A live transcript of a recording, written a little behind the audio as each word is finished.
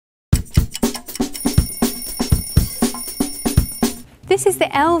This is the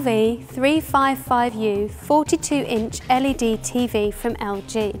LV355U 42-inch LED TV from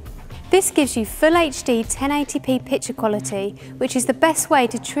LG. This gives you Full HD 1080p picture quality, which is the best way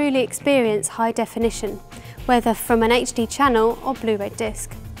to truly experience high definition, whether from an HD channel or Blu-ray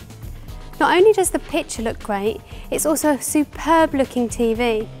disc. Not only does the picture look great, it's also a superb looking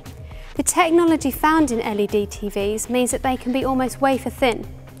TV. The technology found in LED TVs means that they can be almost wafer thin.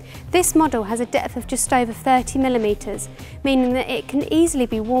 This model has a depth of just over 30mm, meaning that it can easily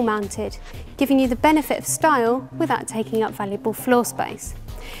be wall mounted, giving you the benefit of style without taking up valuable floor space.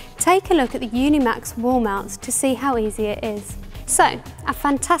 Take a look at the Unimax wall mounts to see how easy it is. So, a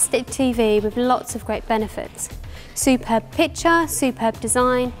fantastic TV with lots of great benefits. Superb picture, superb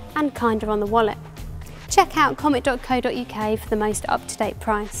design, and kinder on the wallet. Check out comet.co.uk for the most up-to-date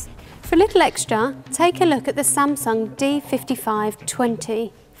price. For a little extra, take a look at the Samsung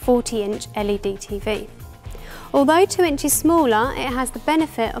D5520 40-inch LED TV. Although 2 inches smaller, it has the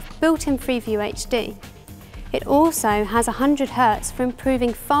benefit of built-in Freeview HD. It also has 100Hz for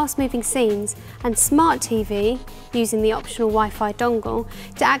improving fast-moving scenes and Smart TV using the optional Wi-Fi dongle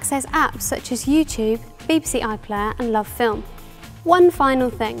to access apps such as YouTube, BBC iPlayer and Love Film. One final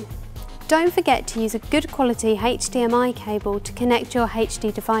thing. Don't forget to use a good quality HDMI cable to connect your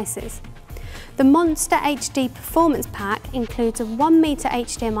HD devices. The Monster HD Performance Pack includes a 1 meter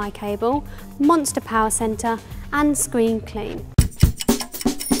HDMI cable, Monster Power Center and Screen Clean.